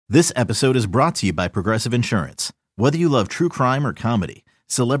This episode is brought to you by Progressive Insurance. Whether you love true crime or comedy,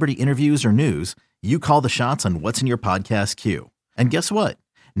 celebrity interviews or news, you call the shots on what's in your podcast queue. And guess what?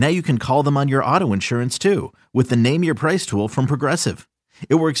 Now you can call them on your auto insurance too with the Name Your Price tool from Progressive.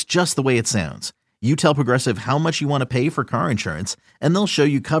 It works just the way it sounds. You tell Progressive how much you want to pay for car insurance, and they'll show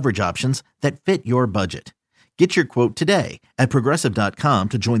you coverage options that fit your budget. Get your quote today at Progressive.com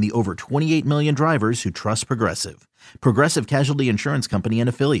to join the over 28 million drivers who trust Progressive. Progressive Casualty Insurance Company and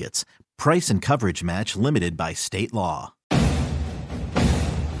Affiliates. Price and coverage match limited by state law.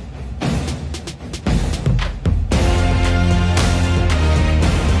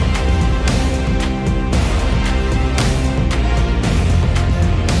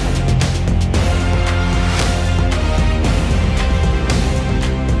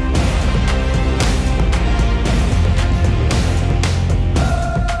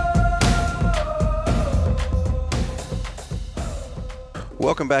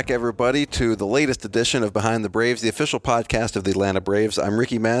 Welcome back, everybody, to the latest edition of Behind the Braves, the official podcast of the Atlanta Braves. I'm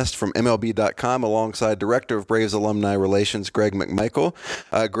Ricky Mast from MLB.com, alongside Director of Braves Alumni Relations, Greg McMichael.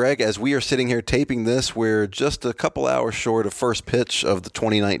 Greg, as we are sitting here taping this, we're just a couple hours short of first pitch of the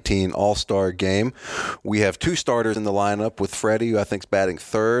 2019 All-Star Game. We have two starters in the lineup, with Freddie, who I think is batting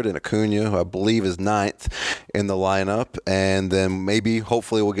third, and Acuna, who I believe is ninth in the lineup. And then maybe,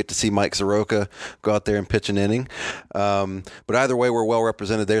 hopefully, we'll get to see Mike Soroka go out there and pitch an inning. But either way, we're well represented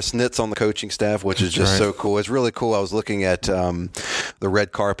there. Snit's on the coaching staff, which is just so cool. It's really cool. I was looking at the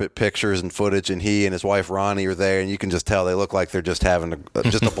red carpet pictures and footage, and he and his wife Ronnie are there, and you can just tell they look like they're just having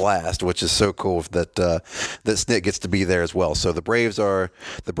a blast, which is so cool that Snit gets to be there as well. So the Braves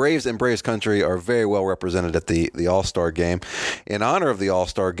and Braves country are very well represented at the All-Star Game. In honor of the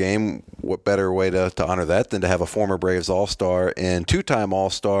All-Star Game, what better way to honor that than to have a former Braves All-Star and two-time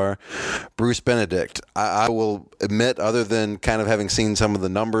All-Star Bruce Benedict. I will admit, other than kind of having seen some of the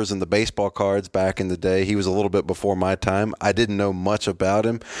numbers and the baseball cards back in the day, he was a little bit before my time. I didn't know much about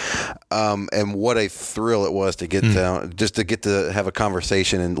him, and what a thrill it was to get to have a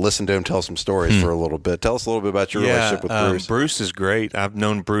conversation and listen to him tell some stories for a little bit. Tell us a little bit about your relationship with Bruce. Bruce is great. I've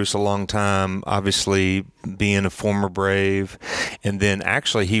known Bruce a long time, obviously being a former Brave, and then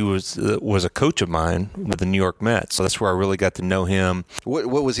actually he was a coach of mine with the New York Mets, so that's where I really got to know him. What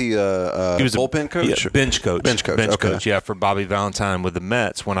was he? He was bullpen coach? Yeah, bench coach. Bench coach, yeah, for Bobby Valentine with the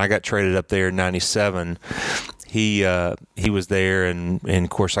Mets. When I got traded up there in '97, he was there, and of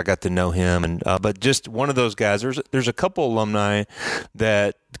course I got to know him. And but just one of those guys. There's a couple alumni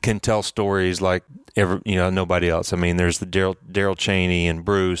that can tell stories like nobody else. I mean, there's the Daryl Chaney and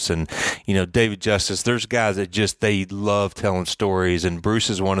Bruce and David Justice. There's guys that they love telling stories, and Bruce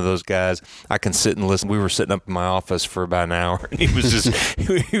is one of those guys. I can sit and listen. We were sitting up in my office for about an hour, and he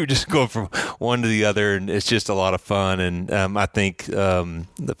were just going from one to the other, and it's just a lot of fun. And I think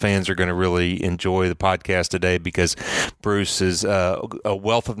the fans are going to really enjoy the podcast today because Bruce is a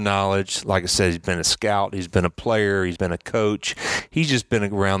wealth of knowledge. Like I said, he's been a scout, he's been a player, he's been a coach. He's just been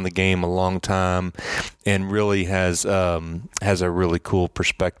around the game a long time, and really has a really cool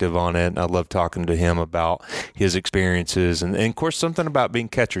perspective on it. And I love talking to him about his experiences, and of course something about being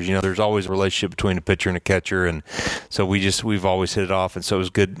catchers. There's always a relationship between a pitcher and a catcher, and so we've always hit it off. And so it was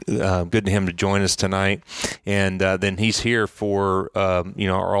good to him to join us tonight. And then he's here for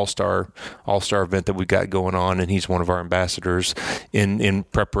our All-Star event that we got going on, and he's one of our ambassadors in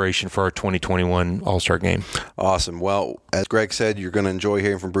preparation for our 2021 All-Star Game. Awesome. Well, as Greg said, you're going to enjoy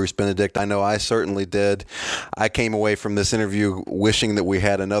hearing from Bruce Benedict. I know I certainly did. I came away from this interview wishing that we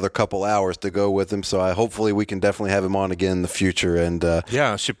had another couple hours to go with him, so hopefully we can definitely have him on again in the future. And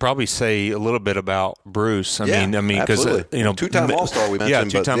I should probably say a little bit about Bruce. I mean, because two-time All-Star we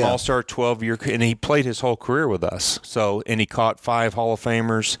mentioned. Two-time All-Star, 12-year, and he played his whole career with us. So, and he caught 5 Hall of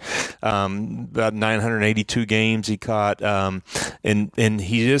Famers, about 982 games he caught, and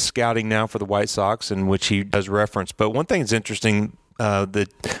he is scouting now for the White Sox, in which he does reference. But one thing that's interesting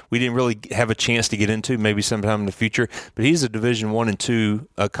that we didn't really have a chance to get into, maybe sometime in the future, but he's a Division I and II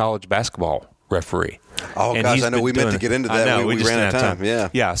college basketball referee. Oh, and gosh, I know we meant to get into that. I know, we just ran out of time.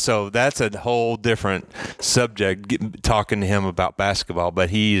 Yeah, so that's a whole different subject, talking to him about basketball.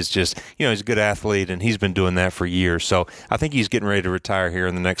 But he is just, he's a good athlete, and he's been doing that for years. So I think he's getting ready to retire here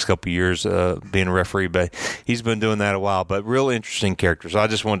in the next couple of years, being a referee. But he's been doing that a while. But real interesting character. So I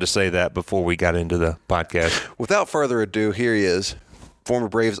just wanted to say that before we got into the podcast. Without further ado, here he is, former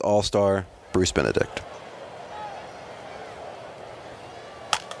Braves All-Star Bruce Benedict.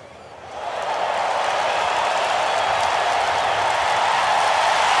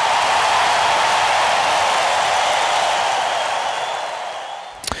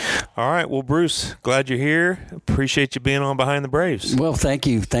 All All right. Well, Bruce, glad you're here. Appreciate you being on Behind the Braves. Well, thank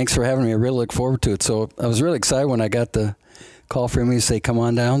you. Thanks for having me. I really look forward to it. So I was really excited when I got the call from you to say, come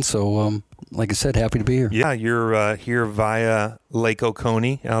on down. So, like I said, happy to be here. Yeah, you're here via Lake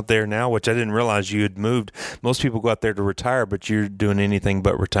Oconee out there now, which I didn't realize you had moved. Most people go out there to retire, but you're doing anything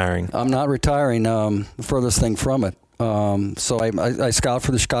but retiring. I'm not retiring, the furthest thing from it. So I scout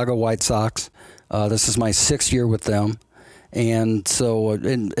for the Chicago White Sox. This is my 6th year with them. And so,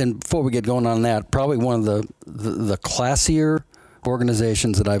 and before we get going on that, probably one of the classier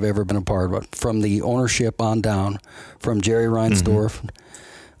organizations that I've ever been a part of, from the ownership on down, from Jerry Reinsdorf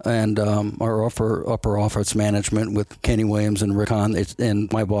and our upper office management with Kenny Williams and Rick Hahn and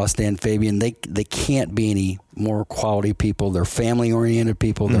my boss Dan Fabian. They can't be any more quality people. They're family-oriented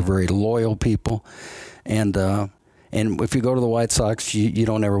people. They're very loyal people. And if you go to the White Sox, you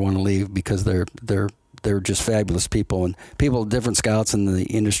don't ever want to leave because they're just fabulous people. And people, different scouts in the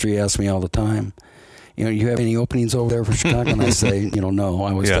industry ask me all the time, you have any openings over there for Chicago? And I say, no.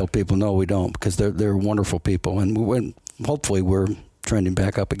 I always tell people, no, we don't, because they're wonderful people. And hopefully we're trending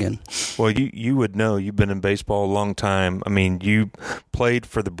back up again. Well, you would know. You've been in baseball a long time. I mean, you played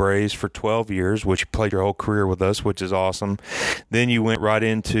for the Braves for 12 years, which you played your whole career with us, which is awesome. Then you went right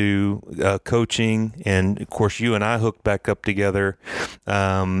into coaching, and of course, you and I hooked back up together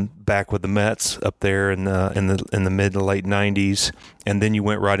back with the Mets up there in the mid to late 90s, and then you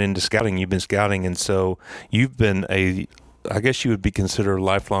went right into scouting. You've been scouting, and so you've been I guess you would be considered a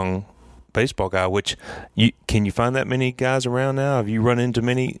lifelong baseball guy, which can you find that many guys around now? Have you run into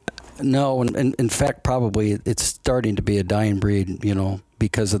many? No, and in fact, probably it's starting to be a dying breed,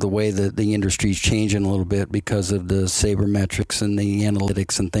 because of the way that the industry's changing a little bit because of the sabermetrics and the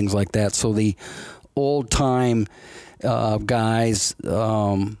analytics and things like that. So the old-time guys,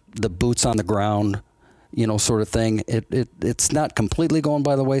 the boots on the ground, sort of thing, it's not completely going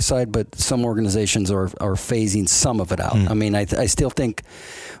by the wayside, but some organizations are phasing some of it out. I mean, I still think,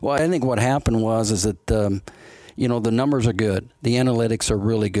 I think what happened is that, the numbers are good. The analytics are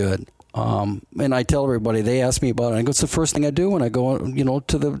really good. And I tell everybody, they ask me about it. I go, it's the first thing I do when I go,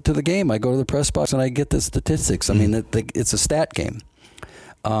 to the game. I go to the press box and I get the statistics. I mean, it's a stat game.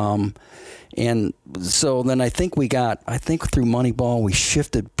 And so then I think through Moneyball, we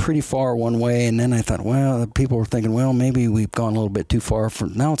shifted pretty far one way. And then I thought, people were thinking, maybe we've gone a little bit too far.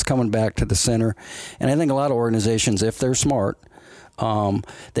 Now it's coming back to the center. And I think a lot of organizations, if they're smart,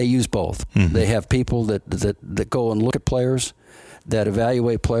 they use both. They have people that go and look at players, that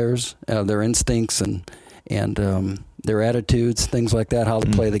evaluate players, their instincts and their attitudes, things like that, how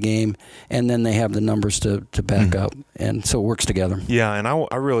they play the game, and then they have the numbers to back up, and so it works together. Yeah, and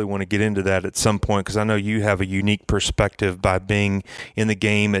I really want to get into that at some point because I know you have a unique perspective by being in the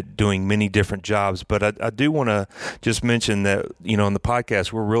game at doing many different jobs, but I do want to just mention that, in the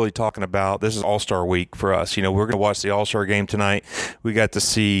podcast, we're really talking about, this is All-Star Week for us. We're going to watch the All-Star game tonight. We got to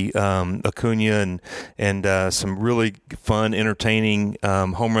see Acuna and some really fun, entertaining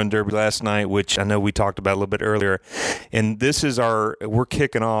home run derby last night, which I know we talked about a little bit earlier. And this is we're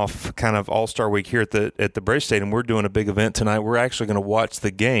kicking off kind of All-Star Week here at the Braves Stadium. We're doing a big event tonight. We're actually going to watch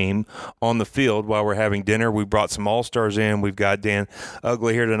the game on the field while we're having dinner. We brought some All-Stars in. We've got Dan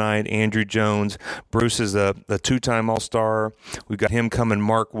Ugley here tonight, Andrew Jones. Bruce is a 2-time All-Star. We've got him coming,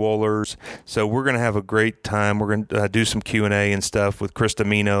 Mark Wohlers. So we're going to have a great time. We're going to do some Q&A and stuff with Chris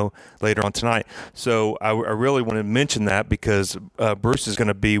Domino later on tonight. So I really want to mention that because Bruce is going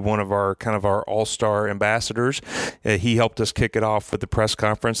to be one of our All-Star ambassadors. He helped us kick it off with the press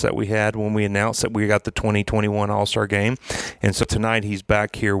conference that we had when we announced that we got the 2021 All-Star Game. And so tonight he's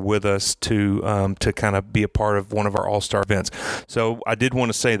back here with us to kind of be a part of one of our All-Star events. So I did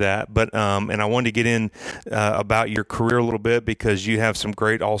want to say that, but and I wanted to get in about your career a little bit because you have some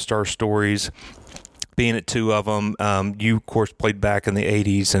great All-Star stories. Being at 2 of them, you of course played back in the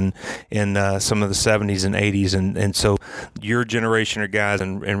 80s and some of the 70s and 80s, and so your generation of guys,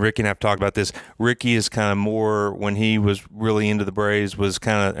 and Ricky and I have talked about this. Ricky is kind of more, when he was really into the Braves, was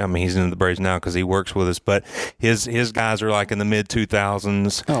kind of, he's into the Braves now because he works with us, but his guys are like in the mid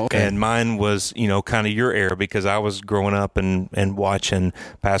 2000s. Oh, okay. And mine was kind of your era because I was growing up and watching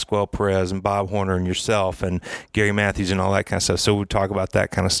Pascual Perez and Bob Horner and yourself and Gary Matthews and all that kind of stuff. So we talk about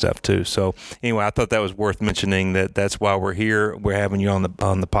that kind of stuff too. So anyway, I thought that was worth mentioning. That's why we're here. We're having you on the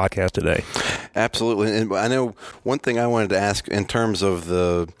podcast today. Absolutely. And I know one thing I wanted to ask in terms of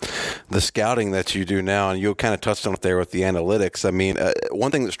the scouting that you do now, and you kind of touched on it there with the analytics. I mean,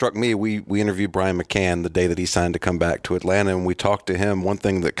 one thing that struck me, we interviewed Brian McCann the day that he signed to come back to Atlanta, and we talked to him. One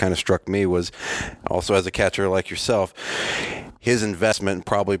thing that kind of struck me was, also as a catcher like yourself, his investment,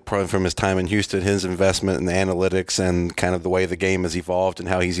 probably from his time in Houston, his investment in the analytics and kind of the way the game has evolved and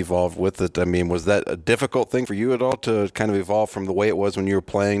how he's evolved with it. I mean, was that a difficult thing for you at all to kind of evolve from the way it was when you were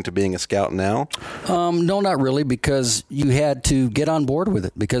playing to being a scout now? No, not really, because you had to get on board with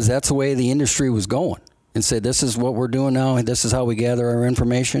it, because that's the way the industry was going, and say, this is what we're doing now, and this is how we gather our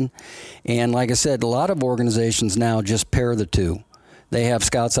information. And like I said, a lot of organizations now just pair the two. They have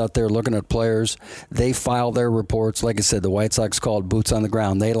scouts out there looking at players. They file their reports. Like I said, the White Sox called boots on the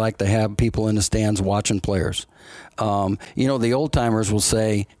ground. They like to have people in the stands watching players. The old-timers will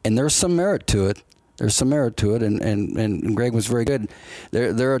say, and there's some merit to it. There's some merit to it, and Greg was very good.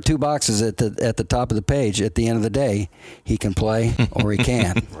 There are two boxes at the top of the page. At the end of the day, he can play or he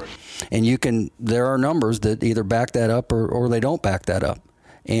can't. And there are numbers that either back that up or they don't back that up.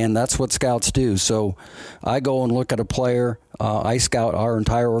 And that's what scouts do. So I go and look at a player. I scout our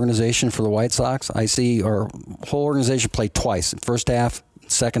entire organization for the White Sox. I see our whole organization play twice. First half,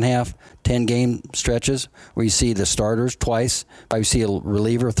 second half, 10-game stretches where you see the starters twice. If you see a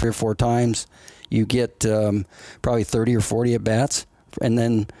reliever 3 or 4 times, you get probably 30 or 40 at-bats. And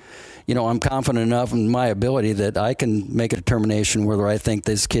then, I'm confident enough in my ability that I can make a determination whether I think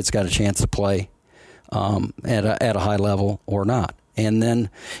this kid's got a chance to play at a high level or not. And then,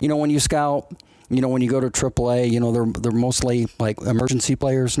 when you scout, when you go to AAA, they're mostly like emergency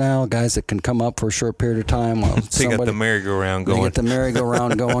players now, guys that can come up for a short period of time. They got the merry-go-round going. They get the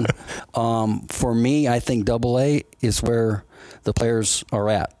merry-go-round going. For me, I think AA is where the players are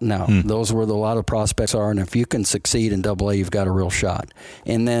at now. Those are where a lot of prospects are, and if you can succeed in AA, you've got a real shot.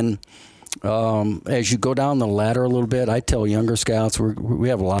 And then as you go down the ladder a little bit, I tell younger scouts, we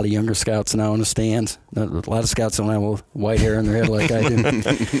have a lot of younger scouts now in the stands. A lot of scouts don't have white hair in their head like I do.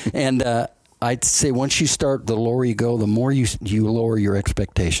 And I'd say once you start, the lower you go, the more you lower your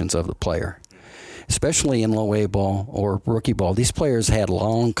expectations of the player, especially in low A ball or rookie ball. These players had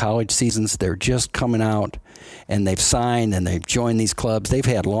long college seasons. They're just coming out, and they've signed and they've joined these clubs. They've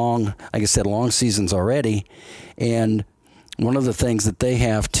had long seasons already. And one of the things that they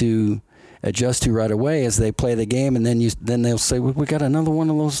have to adjust to right away is they play the game, and then they'll say, we got another one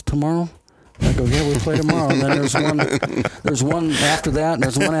of those tomorrow? I go, yeah, we'll play tomorrow. And then there's one after that, and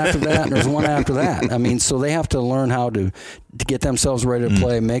there's one after that, and there's one after that. I mean, so they have to learn how to get themselves ready to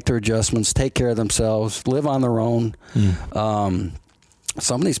play, make their adjustments, take care of themselves, live on their own.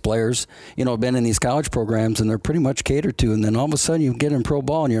 Some of these players, have been in these college programs, and they're pretty much catered to. And then all of a sudden you get in pro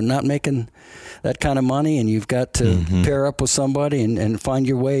ball, and you're not making that kind of money, and you've got to pair up with somebody and find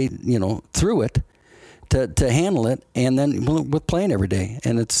your way, through it to handle it, and then with playing every day.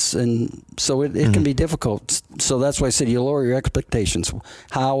 And so it can be difficult. So that's why I said you lower your expectations.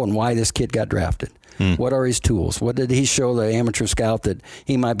 How and why this kid got drafted. What are his tools? What did he show the amateur scout that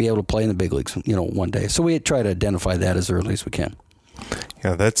he might be able to play in the big leagues, one day? So we try to identify that as early as we can.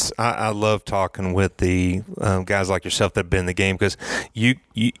 Yeah, I love talking with the guys like yourself that have been in the game, because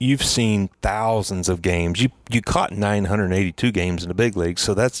you've seen thousands of games. You caught 982 games in the big leagues,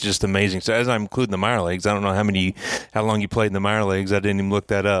 so that's just amazing. So as I'm including the minor leagues, I don't know how long you played in the minor leagues. I didn't even look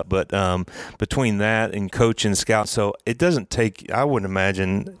that up. But between that and coaching, scout, so it doesn't take. I wouldn't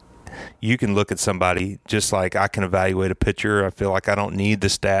imagine. You can look at somebody just like I can evaluate a pitcher. I feel like I don't need the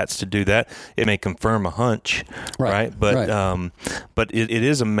stats to do that. It may confirm a hunch, right? But it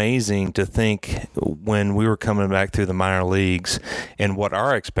is amazing to think when we were coming back through the minor leagues and what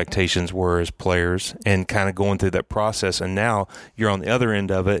our expectations were as players, and kind of going through that process. And now you're on the other end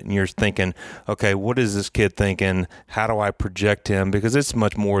of it, and you're thinking, okay, what is this kid thinking? How do I project him? Because it's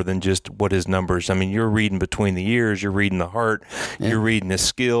much more than just what his numbers. I mean, you're reading between the ears, you're reading the heart, you're reading his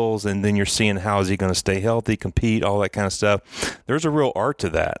skills, and then you're seeing how is he going to stay healthy, compete, all that kind of stuff. There's a real art to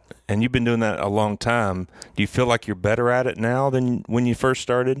that, and you've been doing that a long time. Do you feel like you're better at it now than when you first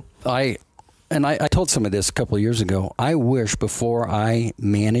started? I told some of this a couple of years ago. I wish before I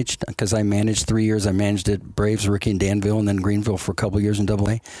managed, because I managed 3 years, I managed at Braves, Rookie, and Danville, and then Greenville for a couple of years in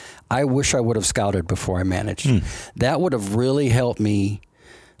AA. I wish I would have scouted before I managed. That would have really helped me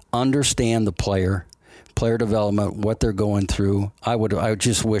understand the player development, what they're going through. I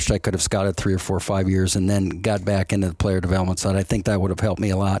just wished I could have scouted 3 or 4 or 5 years and then got back into the player development side. I think that would have helped me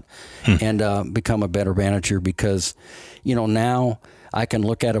a lot and become a better manager, because, now I can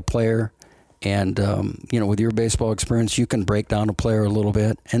look at a player and, with your baseball experience, you can break down a player a little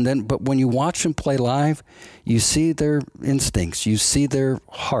bit. But when you watch them play live, you see their instincts, you see their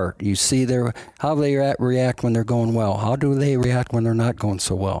heart, you see how they react when they're going well. How do they react when they're not going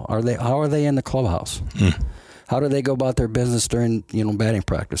so well? How are they in the clubhouse? How do they go about their business during, batting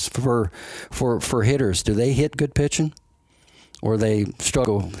practice? For hitters, do they hit good pitching? or they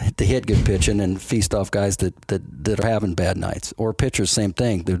struggle to hit good pitching and feast off guys that are having bad nights. Or pitchers, same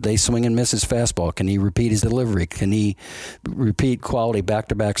thing. Do they swing and miss his fastball? Can he repeat his delivery? Can he repeat quality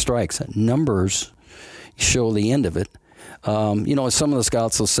back-to-back strikes? Numbers show the end of it. Some of the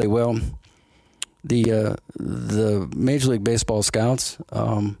scouts will say, well, the Major League Baseball scouts,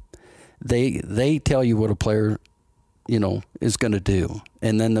 they tell you what a player is going to do,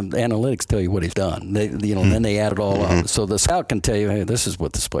 and then the analytics tell you what he's done. Then they add it all up. So the scout can tell you, hey, this is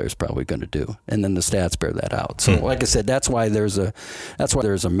what this player's probably going to do, and then the stats bear that out. So, like I said, that's why there's a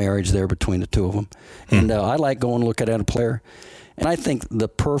marriage there between the two of them. And I like going and look at a player. And I think the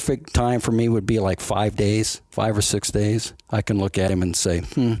perfect time for me would be like 5 or 6 days. I can look at him and say,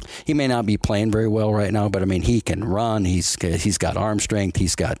 he may not be playing very well right now, but I mean, he can run. He's got arm strength.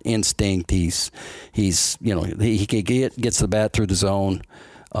 He's got instinct. He gets the bat through the zone.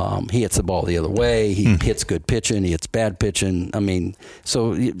 He hits the ball the other way. He hits good pitching. He hits bad pitching. I mean,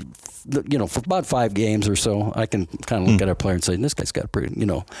 so for about 5 games or so, I can kind of look at a player and say, this guy's got a pretty.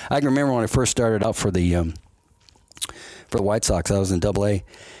 I can remember when I first started out for the White Sox. I was in Double-A,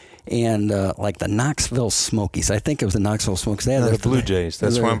 and like the Knoxville Smokies. I think it was the Knoxville Smokies. They had the Blue Jays.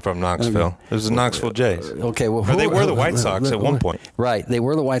 That's where I'm from, Knoxville. It was the Knoxville Jays. Okay, well, they were the White Sox at one point. Right, they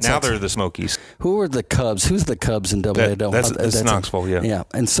were the White Sox. Now they're the Smokies. Who were the Cubs? Who's the Cubs in Double-A? That's Knoxville, yeah. Yeah,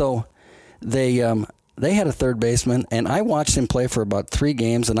 and so they had a third baseman, and I watched him play for about 3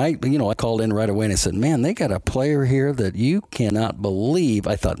 games, and I called in right away and I said, man, they got a player here that you cannot believe.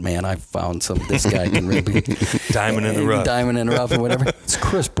 I thought, man, I found this guy can really diamond in the rough. Diamond in the rough or whatever. It's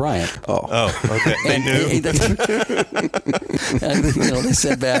Chris Bryant. Oh, okay. They knew. They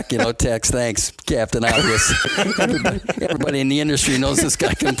sent back, text, thanks, Captain Obvious. Everybody in the industry knows this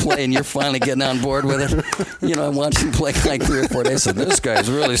guy can play, and you're finally getting on board with it. I watched him play like 3 or 4 days. I said, this guy's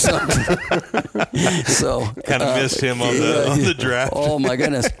really something. So kind of missed him on the draft. Oh my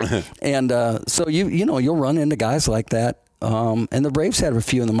goodness! And so you'll run into guys like that. And the Braves had a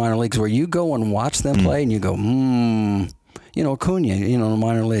few in the minor leagues where you go and watch them play, and you go, Acuna, in the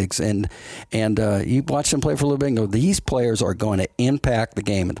minor leagues, and you watch them play for a little bit and go, these players are going to impact the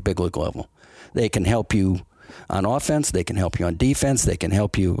game at the big league level. They can help you on offense, they can help you on defense, they can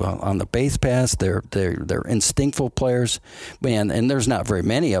help you on the base pass. They're instinctful players, man, and there's not very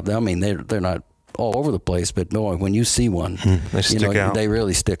many of them. I mean, they're not all over the place, but boy, when you see one, they stick out. They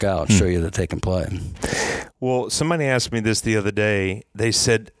really stick out and show you that they can play. Well, somebody asked me this the other day. They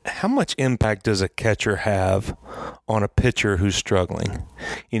said, how much impact does a catcher have on a pitcher who's struggling?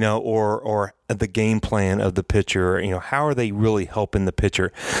 Or the game plan of the pitcher, how are they really helping the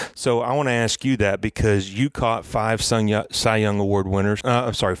pitcher? So I want to ask you that because you caught 5 Cy Young Award winners,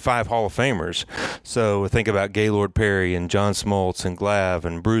 5 Hall of Famers. So think about Gaylord Perry and John Smoltz and Glav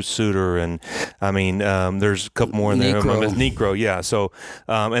and Bruce Sutter, and there's a couple more in there. Niekro, yeah. So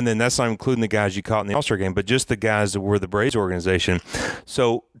and then that's not including the guys you caught in the All-Star game, but just the guys that were the Braves organization.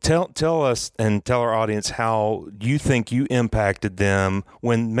 So tell us and tell our audience how you think you impacted them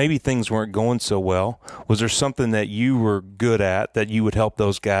when maybe things weren't going so well. Was there something that you were good at that you would help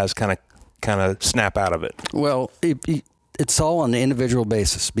those guys kind of snap out of it? Well, it's all on the individual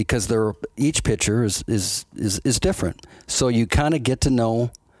basis because each pitcher is different. So you kind of get to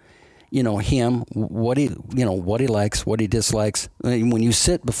know him, what he likes, what he dislikes. When you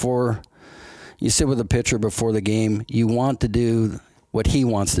sit with a pitcher before the game, you want to do what he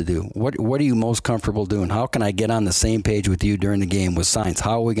wants to do. What are you most comfortable doing? How can I get on the same page with you during the game with signs?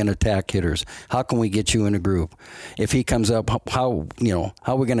 How are we going to attack hitters? How can we get you in a group? If he comes up, how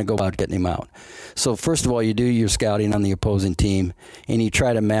are we going to go about getting him out? So first of all, you do your scouting on the opposing team, and you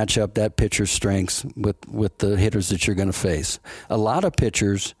try to match up that pitcher's strengths with the hitters that you're going to face. A lot of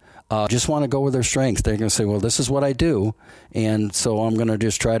pitchers just want to go with their strengths. They're going to say, well, this is what I do, and so I'm going to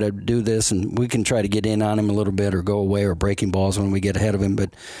just try to do this, and we can try to get in on him a little bit or go away or breaking balls when we get ahead of him,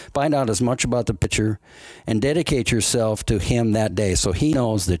 but find out as much about the pitcher and dedicate yourself to him that day so he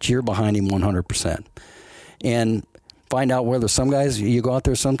knows that you're behind him 100%. And find out whether some guys, you go out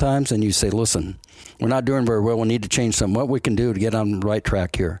there sometimes and you say, listen, we're not doing very well. We need to change something. What we can do to get on the right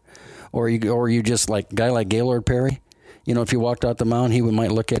track here. Or you just like a guy like Gaylord Perry. If you walked out the mound, he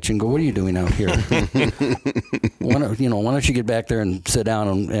might look at you and go, what are you doing out here? Why don't you get back there and sit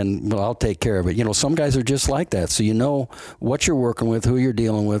down and I'll take care of it. Some guys are just like that. So you know what you're working with, who you're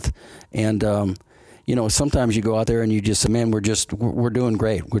dealing with, and sometimes you go out there and you just say, man, we're doing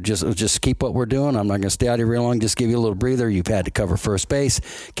great. We're just keep what we're doing. I'm not going to stay out here real long. Just give you a little breather. You've had to cover first base,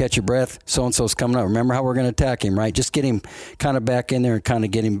 catch your breath. So-and-so's coming up. Remember how we're going to attack him, right? Just get him kind of back in there and kind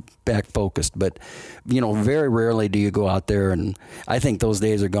of get him back focused. But, very rarely do you go out there, and I think those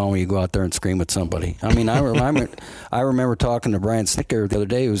days are gone when you go out there and scream at somebody. I mean, I remember talking to Brian Snicker the other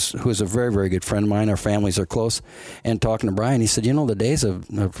day, who is a very, very good friend of mine. Our families are close. And talking to Brian, he said, the days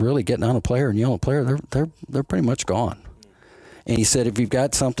of really getting on a player and yelling at a player, they're pretty much gone. And he said, if you've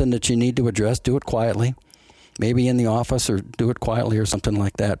got something that you need to address, do it quietly. Maybe in the office, or do it quietly or something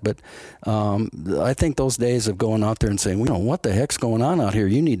like that. But I think those days of going out there and saying, what the heck's going on out here?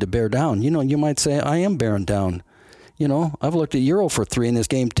 You need to bear down. You might say, I am bearing down. I've looked at Euro for 3 in this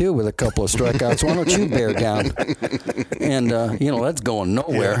game, too, with a couple of strikeouts. Why don't you bear down? And, that's going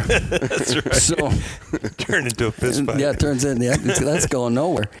nowhere. Yeah, that's right. So, turn into a fist fight. Yeah, it turns into that's going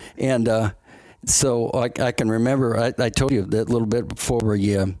nowhere. And so I can remember, I told you that little bit before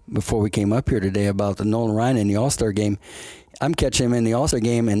we came up here today about the Nolan Ryan in the All-Star game. I'm catching him in the All-Star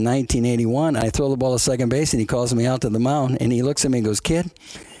game in 1981. I throw the ball to second base, and he calls me out to the mound, and he looks at me and goes, "Kid,"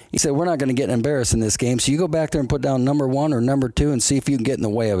 he said, "we're not going to get embarrassed in this game, so you go back there and put down number 1 or number 2 and see if you can get in the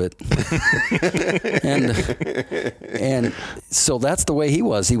way of it." and so that's the way he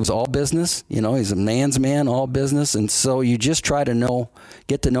was. He was all business. He's a man's man, all business. And so you just try to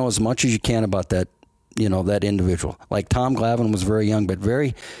get to know as much as you can about that, that individual. Like Tom Glavine was very young, but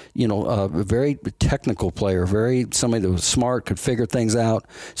very, a very technical player, somebody that was smart, could figure things out,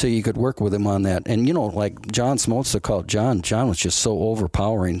 so you could work with him on that. And, like John Smoltz called John was just so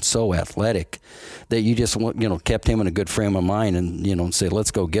overpowering, so athletic, that you just, kept him in a good frame of mind and, say,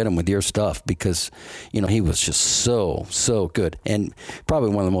 let's go get him with your stuff, because, he was just so good. And probably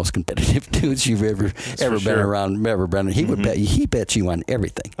one of the most competitive dudes you've ever been around, ever been. He would bet you on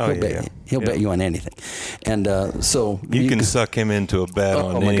everything. He'll bet you on anything. And so you can suck him into a bet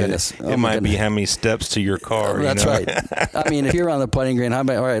on anything. Goodness. It might be how many steps to your car. That's right. I mean, if you're on the putting green, all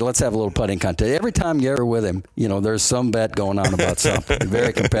right, let's have a little putting contest. Every time you're ever with him, there's some bet going on about something.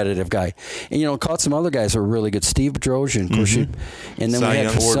 Very competitive guy. And, caught some other guys who were really good. Steve Bedrosian, of course. And then we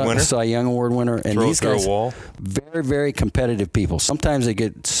had Cy Young Award winner. And these guys, very, very competitive people. Sometimes they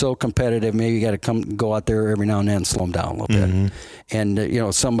get so competitive, maybe you got to go out there every now and then and slow them down a little bit.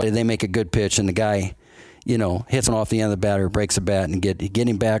 And, somebody, they make a good pitch, and the guy, hits one off the end of the batter, breaks a bat, and get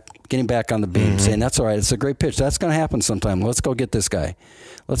him back on the beam, saying, that's all right, it's a great pitch. That's going to happen sometime. Let's go get this guy.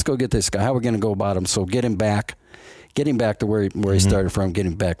 How are we going to go about him? So get him back to where he started from, get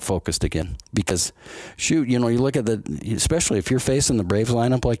him back focused again. Because, shoot, you look at especially if you're facing the Braves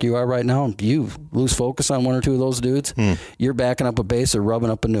lineup like you are right now, you lose focus on 1 or 2 of those dudes, you're backing up a base or rubbing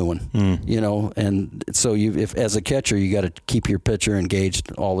up a new one, and so if as a catcher, you got to keep your pitcher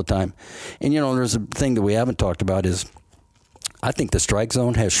engaged all the time. And, there's a thing that we haven't talked about is I think the strike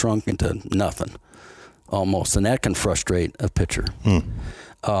zone has shrunk into nothing almost, and that can frustrate a pitcher.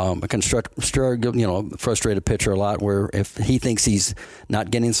 It can frustrate a pitcher a lot, where if he thinks he's not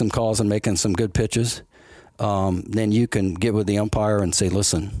getting some calls and making some good pitches, then you can get with the umpire and say,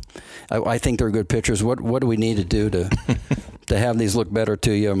 listen, I think they're good pitchers. What do we need to do to have these look better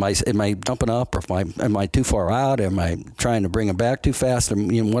to you? Am I jumping up, or am I too far out? Am I trying to bring them back too fast? Or,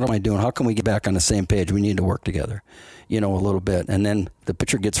 what am I doing? How can we get back on the same page? We need to work together, a little bit. And then the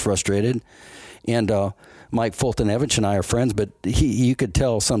pitcher gets frustrated. And Mike Fulton Evans and I are friends, but you could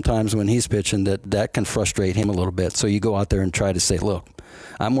tell sometimes when he's pitching that can frustrate him a little bit. So you go out there and try to say, look,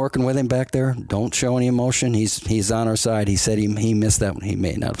 I'm working with him back there. Don't show any emotion. He's on our side. He said he missed that one. He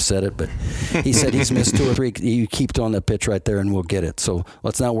may not have said it, but he said he's missed 2 or 3. You keep throwing that pitch right there, and we'll get it. So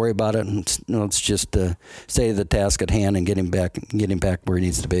let's not worry about it. And let's just stay to the task at hand and get him back where he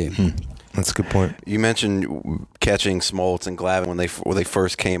needs to be. That's a good point. You mentioned catching Smoltz and Glavine when they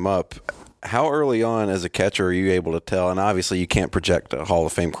first came up. How early on as a catcher are you able to tell? And obviously you can't project a Hall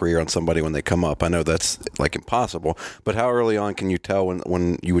of Fame career on somebody when they come up. I know that's like impossible. But how early on can you tell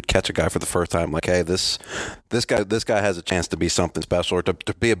when you would catch a guy for the first time, like, hey, this guy has a chance to be something special, or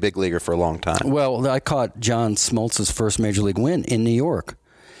to be a big leaguer for a long time? Well, I caught John Smoltz's first major league win in New York,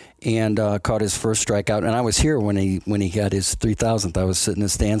 and caught his first strikeout. And I was here when he got his 3,000th. I was sitting in the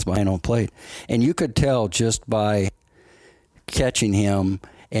stands behind home plate, and you could tell just by catching him.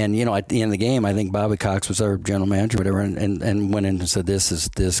 And, at the end of the game, I think Bobby Cox was our general manager, whatever, and went in and said,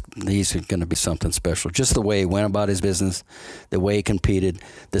 he's going to be something special. Just the way he went about his business, the way he competed,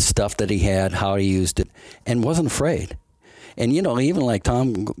 the stuff that he had, how he used it, and wasn't afraid. And, even like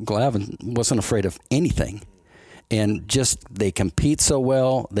Tom Glavine wasn't afraid of anything. And just they compete so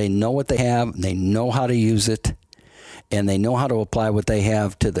well. They know what they have. They know how to use it. and they know how to apply what they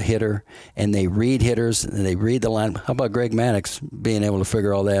have to the hitter, and they read hitters, and they read the line. How about Greg Maddux being able to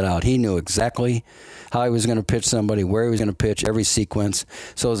figure all that out? He knew exactly how he was going to pitch somebody, where he was going to pitch, every sequence.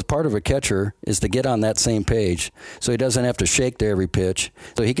 So as part of a catcher is to get on that same page so he doesn't have to shake to every pitch.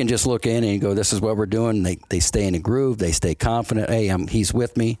 So he can just look in and go, this is what we're doing. They stay in a groove. They stay confident. Hey, he's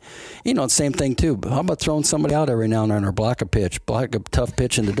with me. You know, same thing, too. How about throwing somebody out every now and then or block a tough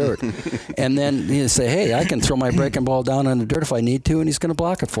pitch in the dirt? And then you say, hey, I can throw my breaking ball down in the dirt if I need to, and he's going to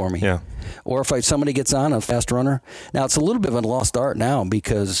block it for me. Yeah. Or if somebody gets on, a fast runner. Now, it's a little bit of a lost art now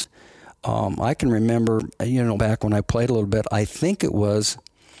because I can remember, back when I played a little bit, I think it was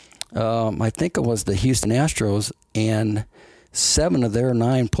the Houston Astros, and 7 of their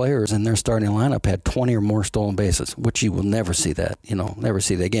 9 players in their starting lineup had 20 or more stolen bases, which you will never see that, never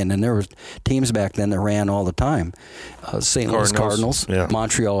see that again. And there were teams back then that ran all the time. St. Louis Cardinals, yeah.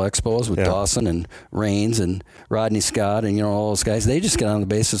 Montreal Expos with Dawson and Raines and Rodney Scott and, all those guys. They just get on the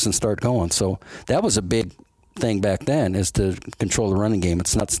bases and start going. So that was a big thing back then, is to control the running game.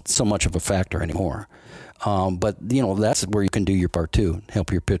 It's not so much of a factor anymore. But, that's where you can do your part, too,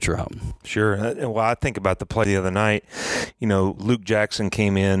 help your pitcher out. Sure. Well, I think about the play the other night. Luke Jackson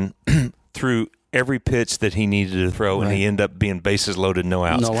came in, threw every pitch that he needed to throw, right, and he ended up being bases loaded, no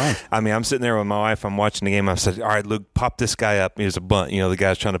outs. No way. I mean, I'm sitting there with my wife. I'm watching the game. I said, all right, Luke, pop this guy up. He was a bunt. The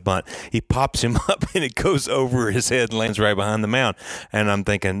guy's trying to bunt. He pops him up, and it goes over his head and lands right behind the mound. And I'm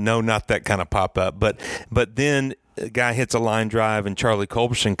thinking, no, not that kind of pop up. But then a guy hits a line drive, and Charlie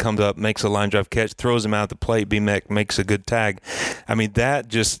Culberson comes up, makes a line drive catch, throws him out the plate. BMAC makes a good tag. I mean, that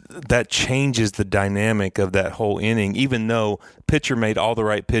changes the dynamic of that whole inning, even though pitcher made all the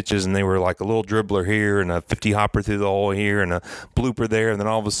right pitches, and they were like a little dribbler here and a 50 hopper through the hole here and a blooper there, and then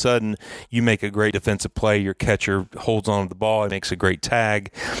all of a sudden you make a great defensive play. Your catcher holds on to the ball and makes a great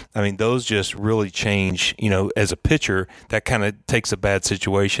tag. I mean, those just really change. As a pitcher, that kind of takes a bad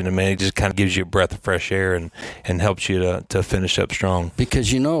situation, and man, it just kind of gives you a breath of fresh air and helps you to finish up strong. Because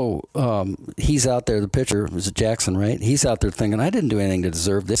he's out there. The pitcher was Jackson, right? He's out there thinking, I didn't do anything to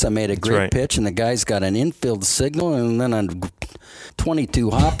deserve this. I made a great pitch, and the guy's got an infield signal, and then a 22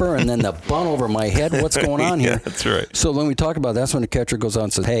 hopper, and then the bunt over my head. What's going on here? Yeah, that's right. So when we talk about that's when the catcher goes on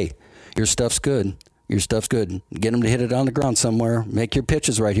and says, hey, your stuff's good. Your stuff's good. Get him to hit it on the ground somewhere. Make your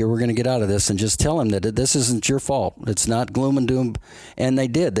pitches right here. We're going to get out of this, and just tell him that this isn't your fault. It's not gloom and doom. And they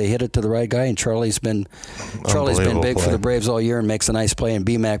did. They hit it to the right guy, and Charlie's been big for the Braves all year and makes a nice play, and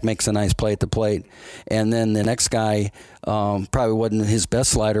BMAC makes a nice play at the plate. And then the next guy probably wasn't his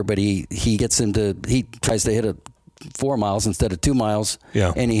best slider, but he tries to hit it 4 miles instead of 2 miles,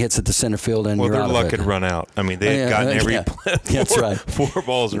 and he hits it to center field, and you're out of it. Well, they're lucky to run out. I mean, they had gotten every that's right. 4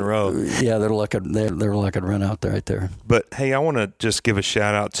 balls in a row. Yeah, they're lucky to run out there right there. But hey, I want to just give a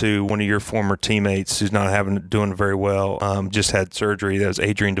shout out to one of your former teammates who's not doing very well. Just had surgery. That was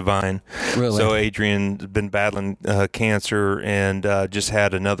Adrian Devine. Really? So Adrian's been battling cancer and just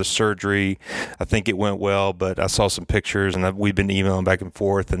had another surgery. I think it went well, but I saw some pictures, and we've been emailing back and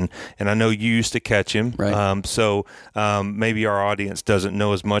forth, and I know you used to catch him. Right. So maybe our audience doesn't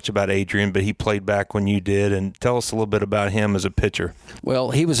know as much about Adrian, but he played back when you did. And tell us a little bit about him as a pitcher.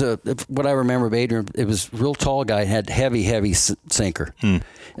 Well, he was what I remember of Adrian, it was real tall guy, had heavy sinker.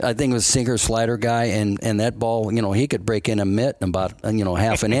 I think it was sinker slider guy, and that ball, he could break in a mitt in about,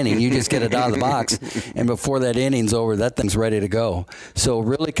 half an inning. You just get it out of the box, and before that inning's over, that thing's ready to go. So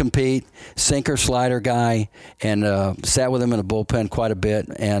really compete, sinker slider guy, and sat with him in the bullpen quite a bit,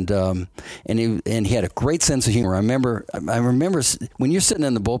 and he had a great sense of humor. I remember when you're sitting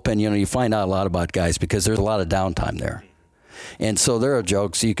in the bullpen, you find out a lot about guys because there's a lot of downtime there. And so there are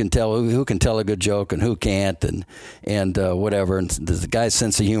jokes. You can tell who can tell a good joke and who can't, and whatever. And there's the guy's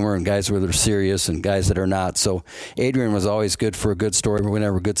sense of humor and guys that are serious and guys that are not. So Adrian was always good for a good story,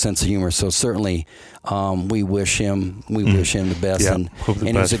 whenever a good sense of humor. So certainly we wish him the best. Yeah, and hope the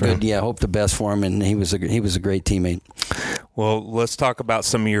and best he was for him. hope the best for him. And he was a great teammate. Well, let's talk about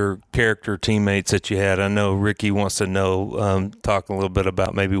some of your character teammates that you had. I know Ricky wants to know. Talk a little bit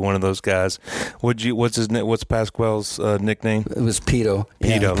about maybe one of those guys. What's Pasquale's nickname? It was Pito.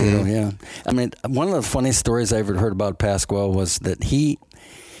 Pito. Yeah, yeah. I mean, one of the funniest stories I ever heard about Pasquale was that he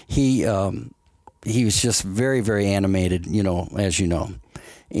was just very, very animated, as you know,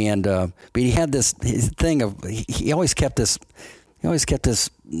 and but he had this thing of he always kept this knife, he always kept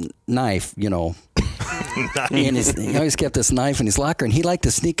this knife in his locker, and he liked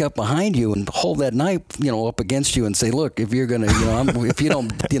to sneak up behind you and hold that knife, up against you and say, "Look, if you're gonna, if you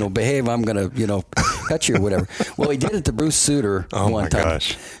don't, behave, I'm gonna, cut you or whatever." Well, he did it to Bruce Sutter one time.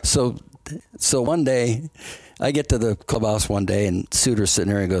 Gosh. So one day, I get to the clubhouse one day, and Sutter's sitting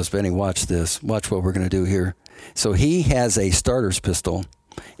there and he goes, "Benny, watch this. Watch what we're gonna do here." So he has a starter's pistol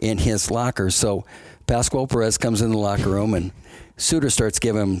in his locker. So Pascual Perez comes in the locker room, and Suter starts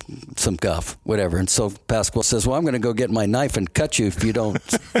giving him some guff, whatever. And so Pascual says, well, I'm going to go get my knife and cut you if you don't,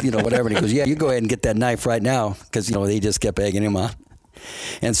 whatever. And he goes, yeah, you go ahead and get that knife right now, because, they just kept egging him on.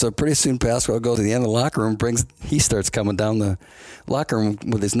 And so pretty soon Pascual goes to the end of the locker room, he starts coming down the locker room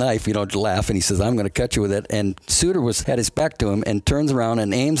with his knife, to laugh, and he says, I'm going to cut you with it. And Suter had his back to him and turns around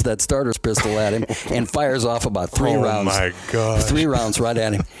and aims that starter's pistol at him and fires off about 3 rounds. Oh, my God. 3 rounds right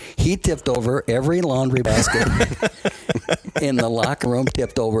at him. He tipped over every laundry basket in the locker room,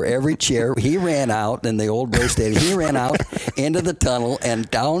 tipped over every chair. He ran out in the old Brave Stadium. He ran out into the tunnel and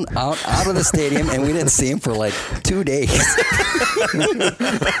down, out of the stadium, and we didn't see him for like 2 days.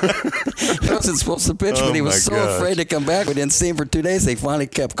 He wasn't supposed to pitch, but he was so afraid to come back. We didn't see him for 2 days. They finally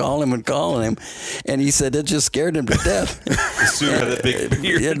kept calling him, and he said it just scared him to death. That big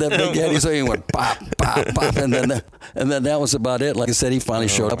beard. Yeah, that big head. So he went pop, pop, pop, and then that was about it. Like I said, he finally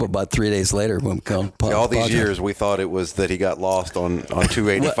showed up about 3 days later. When we called all these years, we thought it was that he got lost on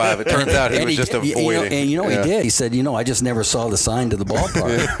 285. It turns out he was just avoiding. He did. He said, I just never saw the sign to the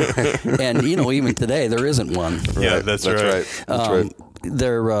ballpark. And even today there isn't one. Yeah, that's right. That's right.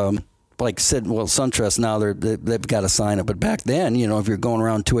 They're like I said, SunTrust now they've got a sign up, but back then, if you're going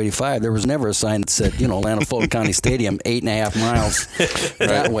around 285, there was never a sign that said, Atlanta Fulton County Stadium, 8.5 miles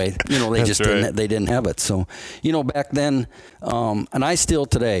that way. They just didn't have it. So, back then, and I still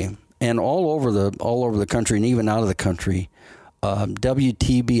today, and all over the country, and even out of the country,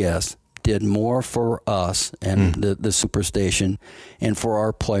 WTBS did more for us and the Superstation and for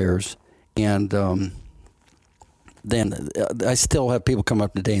our players, and then I still have people come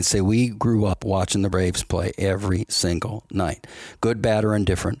up today and say, we grew up watching the Braves play every single night, good, bad, or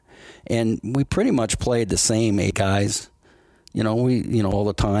indifferent. And we pretty much played the same 8 guys, all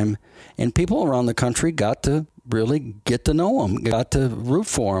the time. And people around the country got to really get to know them, got to root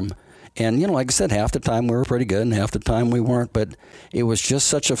for them. And, like I said, half the time we were pretty good and half the time we weren't. But it was just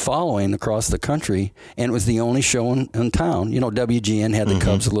such a following across the country. And it was the only show in town. WGN had the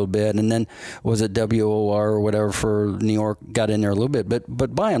Cubs a little bit. And then was it WOR or whatever for New York got in there a little bit.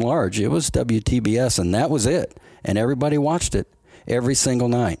 But by and large, it was WTBS. And that was it. And everybody watched it every single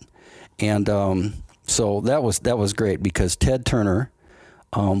night. And so that was great because Ted Turner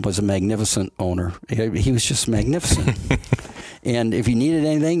was a magnificent owner. He was just magnificent. And if you needed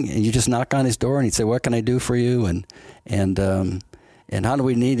anything, you just knock on his door, and he'd say, "What can I do for you?" And how do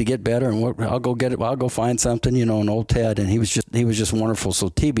we need to get better? And I'll go get it. I'll go find something, an old Ted. And he was just wonderful. So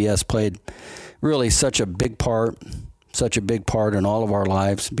TBS played really such a big part in all of our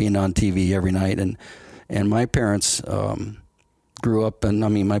lives, being on TV every night. And my parents grew up,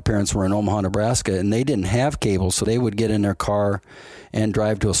 and my parents were in Omaha, Nebraska, and they didn't have cable, so they would get in their car and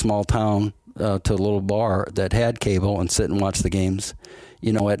drive to a small town. To a little bar that had cable and sit and watch the games,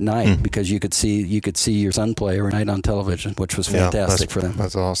 at night because you could see your son play every night on television, which was fantastic for them.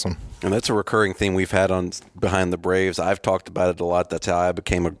 That's awesome. And that's a recurring theme we've had on Behind the Braves. I've talked about it a lot. That's how I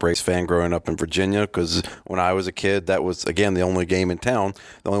became a Braves fan growing up in Virginia, because when I was a kid, that was, again, the only game in town.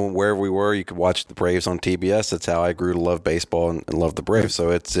 The only one, wherever we were, you could watch the Braves on TBS. That's how I grew to love baseball and love the Braves.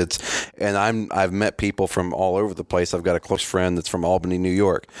 So I've met people from all over the place. I've got a close friend that's from Albany, New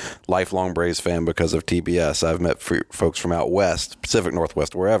York, lifelong Braves fan because of TBS. I've met folks from out west, Pacific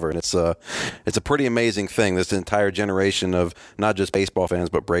Northwest, wherever, and it's a pretty amazing thing. This entire generation of not just baseball fans,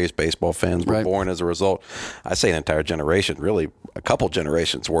 but Braves baseball fans were born as a result. I say an entire generation, really a couple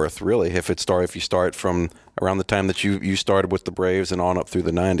generations worth, really. If you start from around the time that you started with the Braves and on up through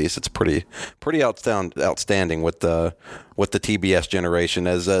the 90s, it's pretty outstanding with the TBS generation,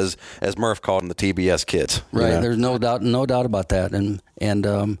 as Murph called them, the TBS kids. Right. There's no doubt about that, and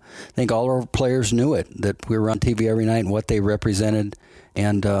I think all our players knew it, that we were on TV every night and what they represented,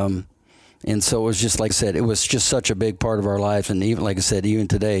 and so it was just, like I said, it was just such a big part of our lives. And even, like I said, even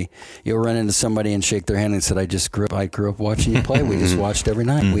today, you'll run into somebody and shake their hand and said, I grew up watching you play. We just watched every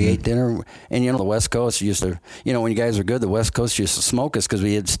night. We ate dinner. And, the West Coast used to, when you guys were good, the West Coast used to smoke us because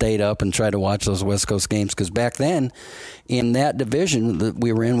we had stayed up and tried to watch those West Coast games. Because back then, in that division that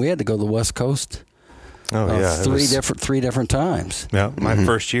we were in, we had to go to the West Coast. Oh yeah, three different times. Yeah, my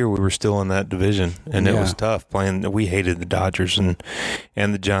first year we were still in that division, and it was tough playing. We hated the Dodgers and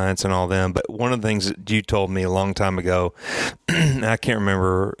the Giants and all them. But one of the things that you told me a long time ago, I can't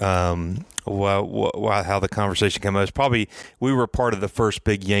remember how the conversation came up. It's probably we were part of the first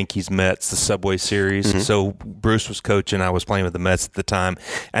big Yankees-Mets, the Subway Series. So Bruce was coaching. I was playing with the Mets at the time,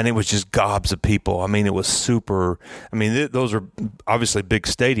 and it was just gobs of people. It was super. Those are obviously big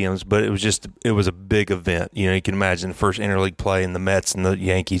stadiums, but it was a big event. You can imagine the first interleague play in the Mets and the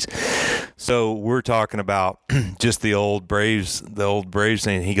Yankees. So we're talking about just the old Braves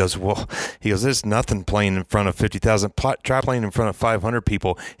thing. He goes, there's nothing playing in front of 50,000. Try playing in front of 500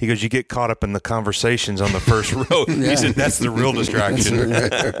 people. He goes, you get caught up in the conversations on the first row. Yeah. He said, that's the real distraction.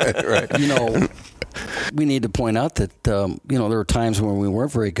 Right. You know, we need to point out that, there were times when we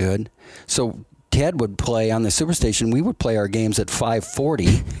weren't very good. So Ted would play on the Superstation. We would play our games at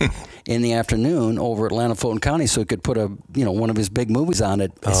 5:40 in the afternoon over at Atlanta Fulton County, so he could put one of his big movies on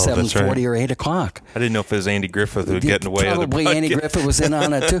at 7:40 right. or 8 o'clock. I didn't know if it was Andy Griffith who was getting away. Probably Andy Griffith was in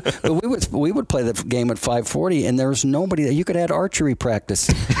on it too. But we would play the game at 5:40, and there was nobody. You could add archery practice,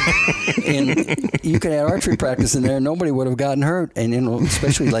 and you could add archery practice in there. Nobody would have gotten hurt, and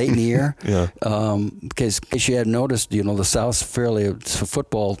especially late in the year. Yeah. Because in case you hadn't noticed, the South's fairly a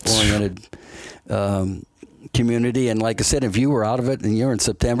football oriented. Community, and like I said, if you were out of it and you're in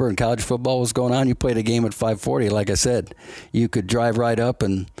September and college football was going on, you played a game at 5:40. Like I said, you could drive right up,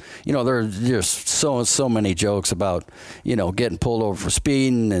 and there's just so many jokes about getting pulled over for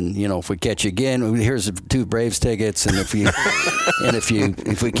speeding, and if we catch you again, here's 2 Braves tickets, and if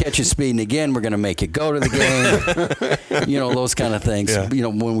we catch you speeding again, we're going to make you go to the game. Those kind of things. Yeah.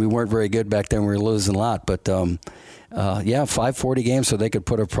 When we weren't very good back then, we were losing a lot, but. 5:40 games, so they could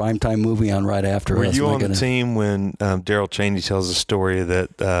put a primetime movie on right after. Were you on the team when Daryl Cheney tells a story that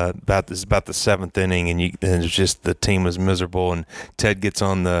about the 7th inning, and it's just the team was miserable, and Ted gets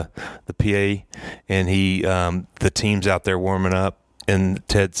on the PA, and the team's out there warming up. And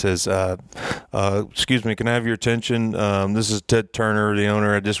Ted says, excuse me, can I have your attention? This is Ted Turner, the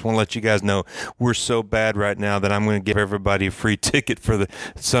owner. I just want to let you guys know we're so bad right now that I'm going to give everybody a free ticket for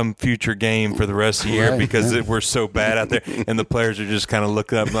some future game for the rest of the year because we're so bad out there. And the players are just kind of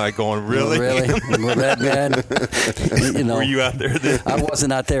looking up like going, really? Really? We're that bad? Were you out there then? I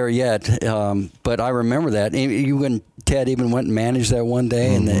wasn't out there yet, but I remember that. When Ted even went and managed that one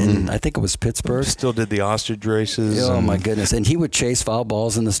day, and I think it was Pittsburgh. Still did the ostrich races. Oh, my goodness. And he would chase foul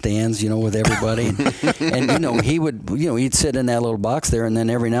balls in the stands, with everybody. And he would, he'd sit in that little box there, and then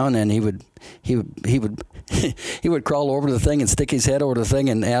every now and then he would he would crawl over to the thing and stick his head over the thing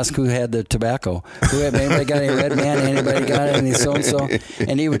and ask who had the tobacco. Anybody got any Red Man? Anybody got any so-and-so?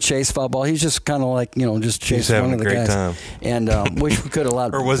 And he would chase foul ball. He's just kind of like, just chase one of the guys. Time. And wish we could have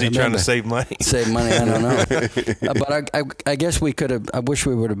allowed. Or was he trying to save money? Save money, I don't know. But I guess we could have, I wish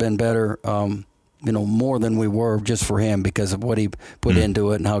we would have been better, more than we were just for him because of what he put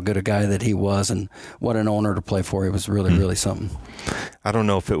into it and how good a guy that he was and what an owner to play for. He was really, really something. I don't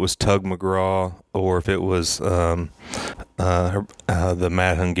know if it was Tug McGraw or if it was the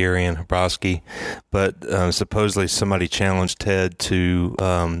Matt Hungarian Hrabosky, but supposedly somebody challenged Ted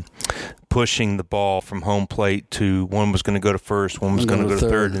to pushing the ball from home plate to one was going to go to first, one was going to go to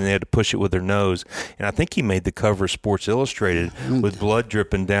third, and they had to push it with their nose. And I think he made the cover of Sports Illustrated with blood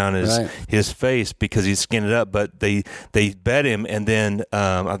dripping down his face because he skinned it up. But they bet him, and then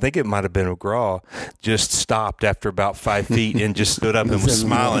I think it might have been McGraw just stopped after about 5 feet and just stood up and was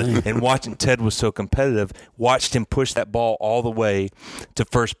smiling. And watching Ted was so competitive, watched him push that ball all the way to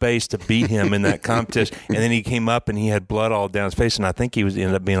first base to beat him in that contest. And then he came up and he had blood all down his face, and I think he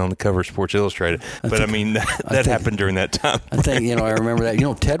ended up being on the cover of Sports Illustrated. But that happened during that time. I think, I remember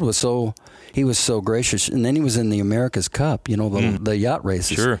that. Ted was so gracious, and then he was in the America's Cup, the yacht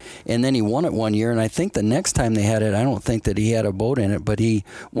races. Sure. And then he won it one year, and I think the next time they had it, I don't think that he had a boat in it, but he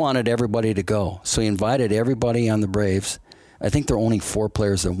wanted everybody to go. So he invited everybody on the Braves. I think there are only 4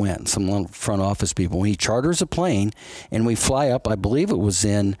 players that went, some little front office people. He charters a plane, and we fly up. I believe it was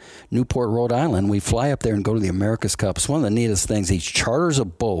in Newport, Rhode Island. We fly up there and go to the America's Cup. It's one of the neatest things. He charters a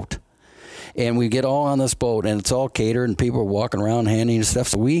boat. And we get all on this boat, and it's all catered, and people are walking around handing stuff.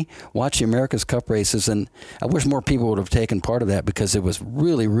 So we watch the America's Cup races, and I wish more people would have taken part of that because it was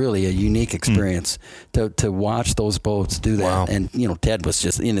really, really a unique experience to watch those boats do that. Wow. And, Ted was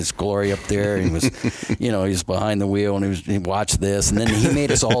just in his glory up there, and he was, he was behind the wheel, and he watched this. And then he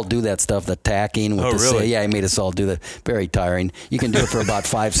made us all do that stuff, the tacking. With really? Yeah, he made us all do that. Very tiring. You can do it for about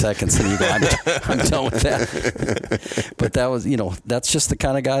 5 seconds, and you go, I'm done with that. But that was, that's just the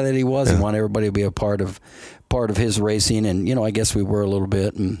kind of guy that he was, and wanted everybody to be a part of his racing, and I guess we were a little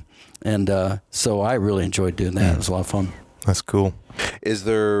bit, and so I really enjoyed doing that. It was a lot of fun. That's cool. Is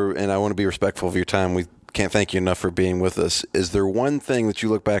there, and I want to be respectful of your time, we can't thank you enough for being with us. Is there one thing that you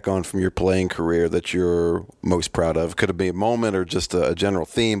look back on from your playing career that you're most proud of? Could it be a moment or just a general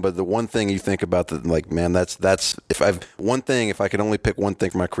theme, but the one thing you think about that, like, man, that's if I could only pick one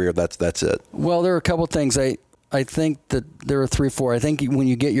thing for my career, that's it. Well, there are a couple of things. I think that there are 3, 4. I think when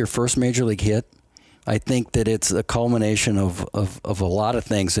you get your first major league hit, I think that it's a culmination of a lot of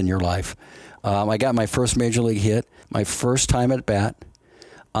things in your life. I got my first major league hit, my first time at bat.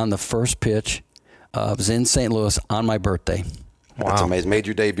 on the first pitch. I was in St. Louis on my birthday. Wow. That's amazing. Made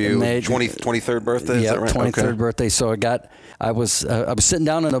your debut, 23rd birthday? Yeah, is that right? 23rd birthday. So I was sitting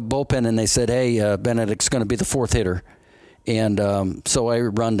down in a bullpen, and they said, hey, Benedict's going to be the fourth hitter. And so I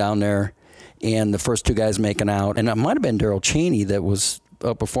run down there, and the first two guys making out. And it might have been Darrell Chaney that was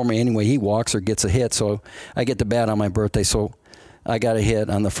up before me anyway. He walks or gets a hit, so I get to bat on my birthday. So I got a hit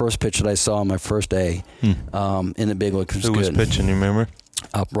on the first pitch that I saw on my first day in the big league. Who was pitching, you remember?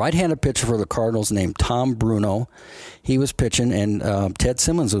 A right-handed pitcher for the Cardinals named Tom Bruno. He was pitching, and Ted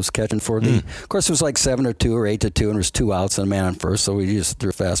Simmons was catching for the. Of course, it was like 7-2 or 8-2, and there was 2 outs and a man on first, so we just threw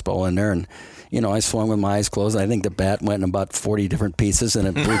a fastball in there. And, I swung with my eyes closed. I think the bat went in about 40 different pieces, and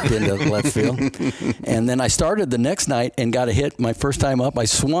it bleeped into left field. And then I started the next night and got a hit. My first time up, I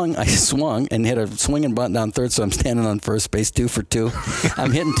swung and hit a swinging bunt down third, so I'm standing on first base, 2 for 2.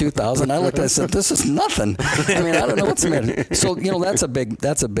 I'm hitting 2,000. I looked, I said, this is nothing. I mean, I don't know what's the matter. So,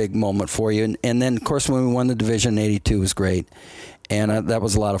 that's a big moment for you. And then, of course, when we won the division in 82 was great. And that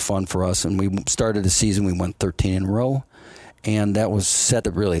was a lot of fun for us. And we started the season, we won 13 in a row. And that was set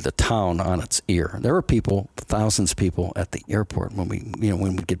really the town on its ear. There were thousands of people at the airport when we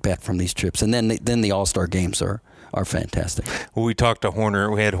get back from these trips. And then the All-Star games are fantastic. Well, we talked to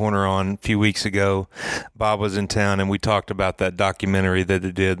Horner. We had Horner on a few weeks ago. Bob was in town, and we talked about that documentary that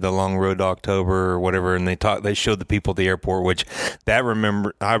they did, The Long Road to October or whatever, and they showed the people at the airport, which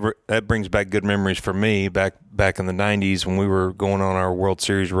that brings back good memories for me back in the 90s when we were going on our World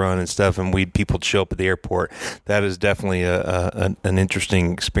Series run and stuff, and people would show up at the airport. That is definitely an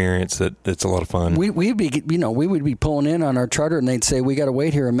interesting experience. That's a lot of fun. We would be pulling in on our charter, and they'd say, we got to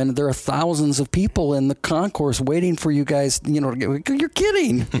wait here a minute. There are thousands of people in the concourse waiting for you guys, you're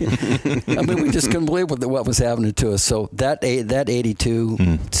kidding. I mean, we just couldn't believe what was happening to us. So that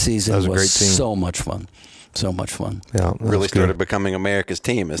 82 season was a great team. So much fun. So much fun. Yeah, really started becoming America's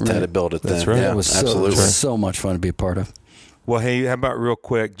team as Ted had built it then. That's right. Yeah, it was absolutely so much fun to be a part of. Well, hey, how about real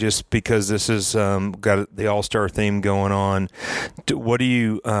quick, just because this is got the All-Star theme going on, what do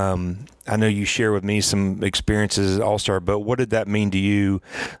you I know you share with me some experiences at All-Star, but what did that mean to you,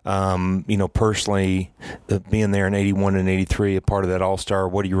 personally, being there in 81 and 83, a part of that All-Star?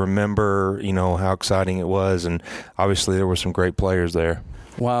 What do you remember, how exciting it was? And obviously there were some great players there.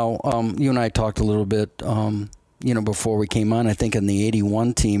 Wow. You and I talked a little bit, before we came on. I think in the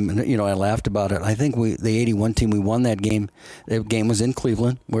 81 team, I laughed about it. I think the 81 team, we won that game. The game was in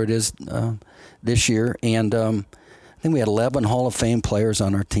Cleveland, where it is this year. And I think we had 11 Hall of Fame players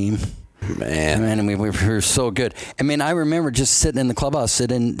on our team. Man, I mean, we were so good. I mean, I remember just sitting in the clubhouse,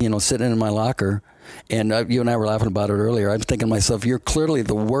 sitting in my locker, and you and I were laughing about it earlier. I'm thinking to myself, you're clearly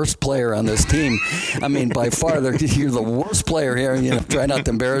the worst player on this team. I mean, by far, you're the worst player here. Try not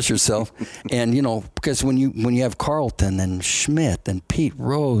to embarrass yourself. And because when you have Carlton and Schmidt and Pete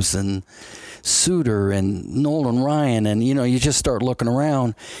Rose and Suter and Nolan Ryan, and you just start looking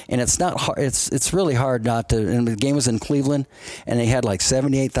around, and it's not hard. It's really hard not to. And the game was in Cleveland, and they had like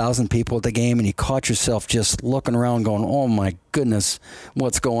 78,000 people at the game, and you caught yourself just looking around, going, "Oh my goodness,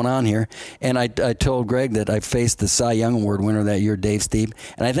 what's going on here?" And I told Greg that I faced the Cy Young Award winner that year, Dave Stieb,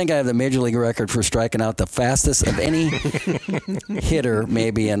 and I think I have the major league record for striking out the fastest of any hitter,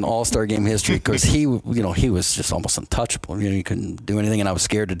 maybe in All-Star game history, because he was just almost untouchable. He couldn't do anything, and I was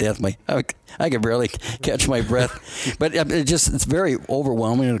scared to death. I could barely catch my breath. But it's very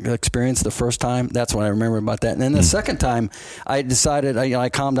overwhelming experience the first time. That's what I remember about that. And then the second time, I decided, I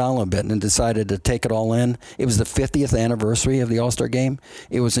calmed down a little bit and decided to take it all in. It was the 50th anniversary of the All-Star game.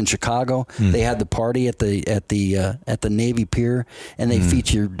 It was in Chicago. They had the party at the Navy Pier, and they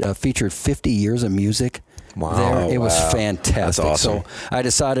featured 50 years of music. Wow. There. It was fantastic. That's awesome. So I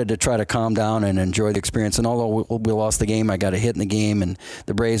decided to try to calm down and enjoy the experience. And although we lost the game, I got a hit in the game, and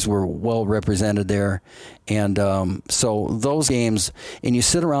the Braves were well represented there. And so those games, and you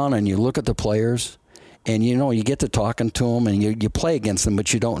sit around and you look at the players, and you get to talking to them, and you play against them,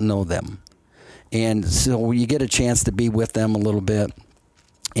 but you don't know them. And so you get a chance to be with them a little bit.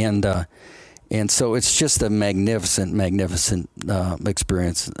 And so it's just a magnificent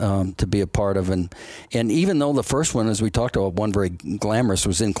experience to be a part of. And even though the first one, as we talked about, one very glamorous,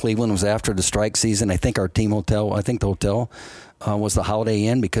 was in Cleveland, was after the strike season. I think the hotel was the Holiday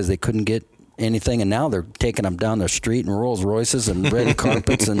Inn, because they couldn't get anything. And now they're taking them down the street in Rolls Royces and red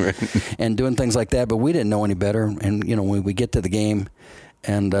carpets and doing things like that. But we didn't know any better. And, when we get to the game,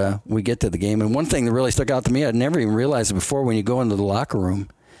 and one thing that really stuck out to me, I'd never even realized it before, when you go into the locker room,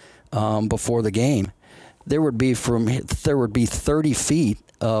 before the game, there would be 30 feet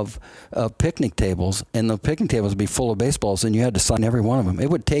of picnic tables, and the picnic tables would be full of baseballs, and you had to sign every one of them. It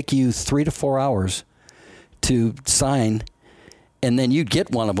would take you 3 to 4 hours to sign and then you'd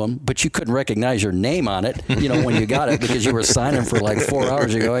get one of them, but you couldn't recognize your name on it, when you got it, because you were signing for like 4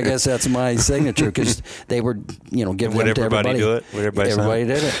 hours. You go, I guess that's my signature, because they were, giving them to everybody. Do it? Would everybody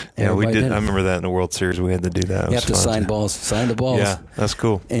did it. Yeah, everybody we did. it. I remember that in the World Series. We had to do that. You have to sign the balls. Yeah, that's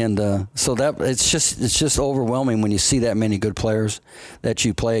cool. And so that it's just overwhelming when you see that many good players that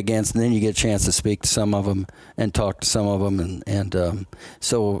you play against, and then you get a chance to speak to some of them and talk to some of them, and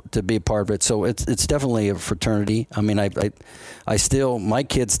so to be a part of it. So it's definitely a fraternity. I mean, I still, my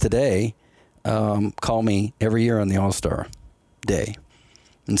kids today call me every year on the All-Star Day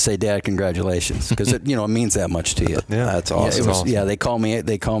and say, "Dad, congratulations," because it means that much to you. Yeah, that's awesome. Yeah, they call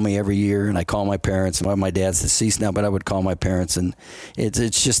me every year, and I call my parents. My dad's deceased now, but I would call my parents, and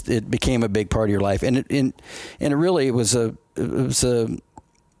it became a big part of your life, and it really was a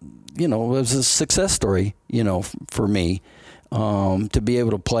success story, for me. To be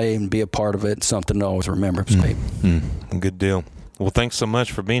able to play and be a part of it, something to always remember. Good deal. Well, thanks so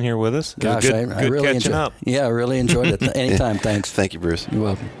much for being here with us. Gosh, good I really catching up. Yeah, I really enjoyed it. Anytime, thanks. Thank you, Bruce. You're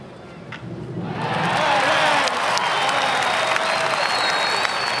welcome.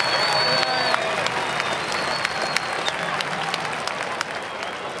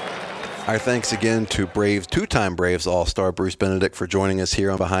 Our thanks again to two-time Braves All-Star Bruce Benedict for joining us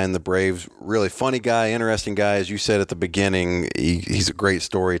here on Behind the Braves. Really funny guy, interesting guy. As you said at the beginning, he's a great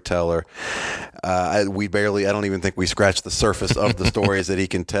storyteller. I don't even think we scratched the surface of the stories that he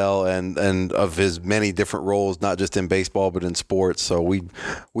can tell and of his many different roles, not just in baseball but in sports. So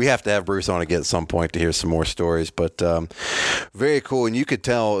we have to have Bruce on again at some point to hear some more stories. But very cool, and you could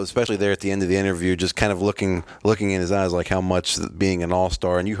tell, especially there at the end of the interview, just kind of looking in his eyes, like how much being an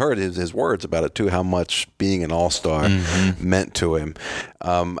All-Star, and you heard his words about it too, how much being an All-Star meant to him.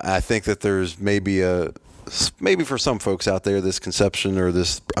 I think that there's maybe for some folks out there this perception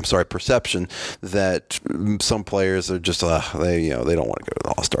that some players are just they don't want to go to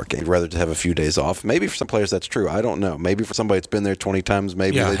the All-Star game, rather to have a few days off. Maybe for some players that's true. I don't know. Maybe for somebody that's been there 20 times,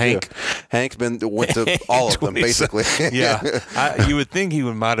 maybe they Hank. do. Hank's went to all of them basically. Yeah, you would think he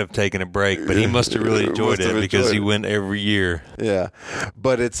might have taken a break, but he must have really enjoyed it because he went every year. Yeah,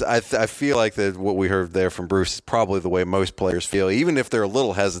 but I feel like that what we heard there from Bruce is probably the way most players feel, even if they're a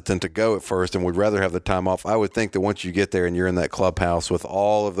little hesitant to go at first and would rather have the time off. I would think that once you get there and you're in that clubhouse with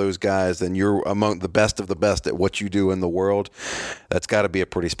all of those guys, then you're among the best of the best at what you do in the world. That's got to be a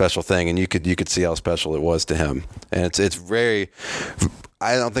pretty special thing, and you could see how special it was to him. And it's very.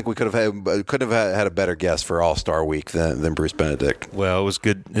 I don't think we could have had a better guest for All-Star Week than Bruce Benedict. Well, it was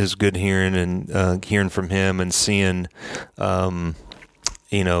good. It was good hearing from him and seeing,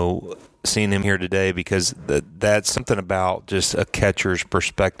 seeing him here today, because that's something about just a catcher's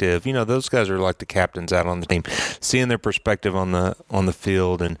perspective. Those guys are like the captains out on the team, seeing their perspective on the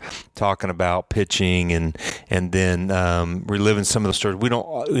field and talking about pitching and then reliving some of the stories. We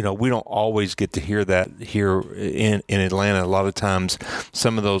don't always get to hear that here in Atlanta. A lot of times,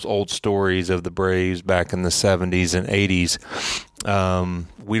 some of those old stories of the Braves back in the 70s and 80s.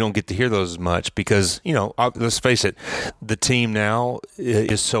 We don't get to hear those as much because, let's face it, the team now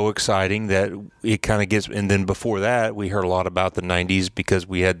is so exciting that it kind of gets, and then before that, we heard a lot about the 90s because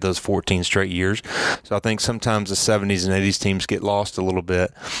we had those 14 straight years. So I think sometimes the 70s and 80s teams get lost a little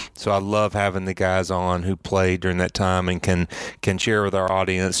bit. So I love having the guys on who played during that time and can share with our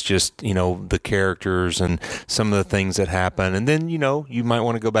audience just, the characters and some of the things that happen. And then, you might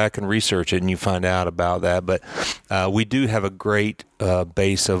want to go back and research it and you find out about that. But we do have a great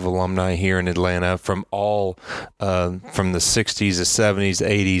base of alumni here in Atlanta from all from the 60s, the 70s,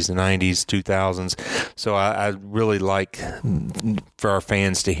 80s, the 90s, 2000s. So I really like for our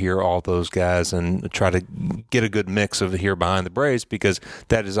fans to hear all those guys and try to get a good mix of here behind the Braves, because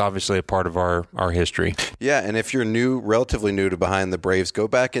that is obviously a part of our history. Yeah, and if you're relatively new to Behind the Braves, go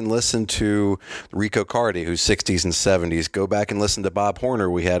back and listen to Rico Carty, who's 60s and 70s. Go back and listen to Bob Horner,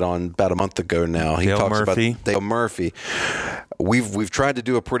 we had on about a month ago now. He talks about Dale Murphy. We've tried to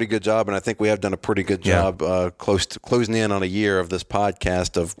do a pretty good job, and I think we have done a pretty good job closing in on a year of this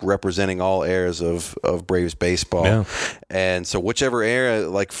podcast of representing all eras of Braves baseball. Yeah. And so whichever era,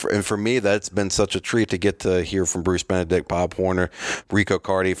 and for me, that's been such a treat to get to hear from Bruce Benedict, Bob Horner, Rico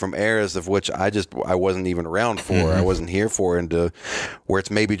Carty, from eras of which I wasn't even around for, I wasn't here for, and where it's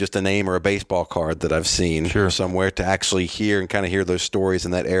maybe just a name or a baseball card that I've seen somewhere, to actually hear and kind of hear those stories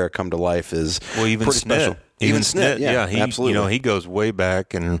in that era come to life is even pretty special. Even Snit, he, absolutely. He goes way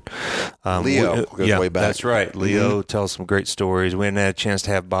back, and Leo goes way back. That's right. Leo tells some great stories. We hadn't had a chance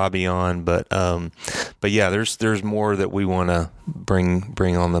to have Bobby on, but yeah, there's more that we want to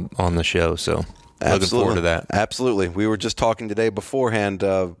bring on the show. So Looking forward to that. Absolutely. We were just talking today beforehand,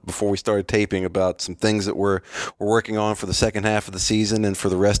 before we started taping, about some things that we're working on for the second half of the season and for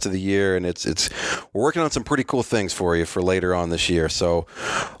the rest of the year. And we're working on some pretty cool things for you for later on this year. So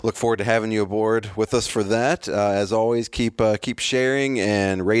look forward to having you aboard with us for that. As always, keep sharing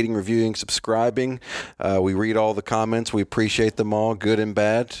and rating, reviewing, subscribing. We read all the comments. We appreciate them all, good and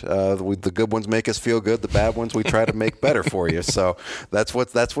bad. The good ones make us feel good. The bad ones we try to make better for you. So that's what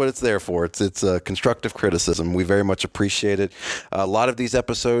it's there for. It's constructive criticism. We very much appreciate it. A lot of these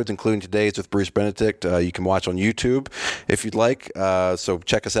episodes, including today's with Bruce Benedict, you can watch on YouTube if you'd like. So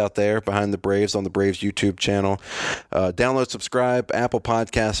check us out there, Behind the Braves, on the Braves YouTube channel. Download, subscribe, Apple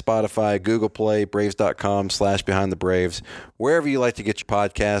Podcasts, Spotify, Google Play, Braves.com/Behind the Braves. Wherever you like to get your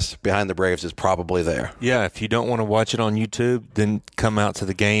podcasts, Behind the Braves is probably there. Yeah, if you don't want to watch it on YouTube, then come out to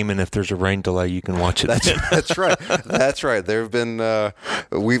the game, and if there's a rain delay, you can watch it. That's right. That's right. There have been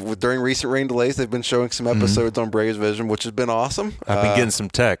during recent rain delays, they've been showing some episodes on Braves Vision, which has been awesome. I've been getting some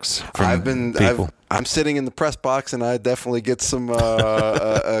texts from people. I'm sitting in the press box, and I definitely get some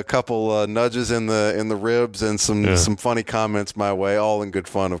a couple nudges in the ribs and some funny comments my way, all in good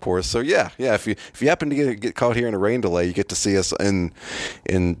fun, of course. So yeah. If you happen to get caught here in a rain delay, you get to see us in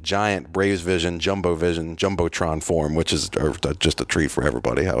giant Braves Vision, Jumbotron form, which is just a treat for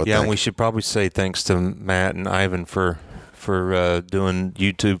everybody. I would think. And we should probably say thanks to Matt and Ivan for doing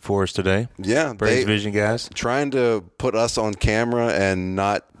YouTube for us today. Yeah, Braves Vision guys, trying to put us on camera and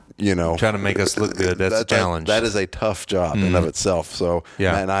not. Trying to make us look good. That's a challenge. That is a tough job in of itself. So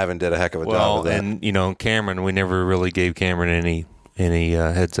Matt and Ivan did a heck of a job with that. And Cameron, we never really gave Cameron any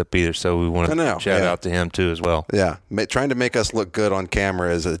heads up either. So we want to shout out to him too as well. Yeah, trying to make us look good on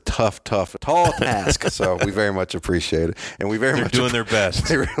camera is a tall task. So we very much appreciate it, and they're doing their best.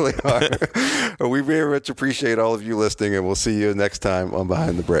 They really are. We very much appreciate all of you listening, and we'll see you next time on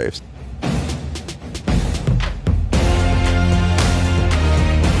Behind the Braves.